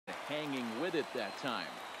hanging with it that time.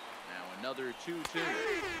 Now another 2-2.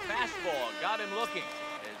 Fastball got him looking,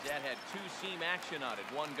 as that had two-seam action on it.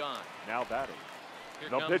 One gone. Now batting. Here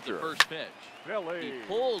The comes pitcher. the first pitch. Billy. He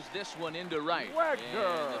pulls this one into right. Wagner.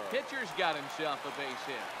 And the pitcher's got himself a base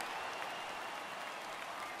hit.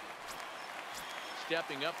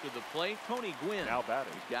 Stepping up to the plate, Tony Gwynn. Now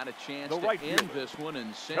batting. He's got a chance The to right end fielder. this one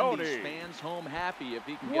and send Tony these fans home happy if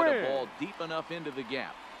he can get a ball deep enough into the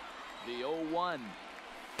gap. The 0-1.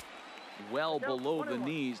 Well below the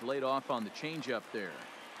knees, laid off on the changeup there.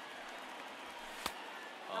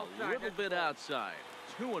 A little bit outside.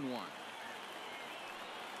 2-1.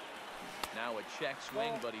 Now a check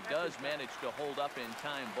swing, but he does manage to hold up in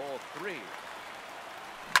time. Ball 3.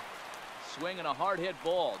 Swinging a hard hit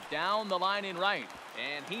ball down the line in right,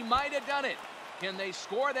 and he might have done it. Can they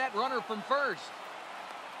score that runner from first?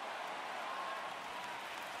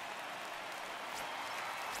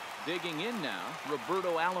 Digging in now,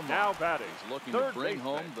 Roberto Alomar. Now batting. He's looking Third to bring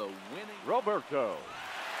baseman. home the winning. Roberto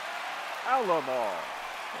Alomar.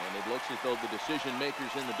 And it looks as though the decision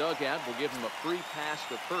makers in the dugout will give him a free pass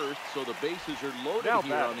to first, so the bases are loaded Now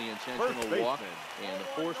here on the batting. intentional First walk, baseman. and the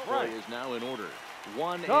force play Right. is now in order.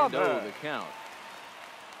 1-0 Thomas. the count.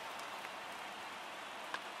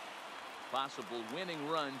 Possible winning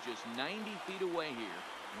run just 90 feet away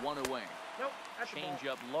here. 1 away. Nope, that's the ball. Change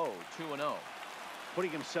up low. 2-0.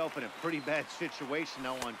 Putting himself in a pretty bad situation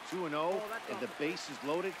now on 2-0, and the base is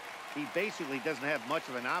loaded. He basically doesn't have much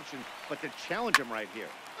of an option but to challenge him right here.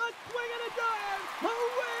 A swing and a dive.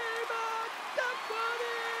 Away back. That's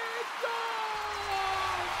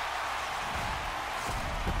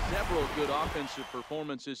Several good offensive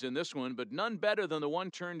performances in this one, but none better than the one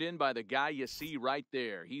turned in by the guy you see right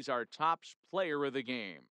there. He's our top player of the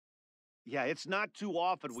game. Yeah, it's not too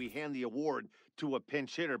often we hand the award to a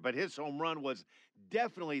pinch hitter, but his home run was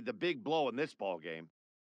definitely the big blow in this ball game.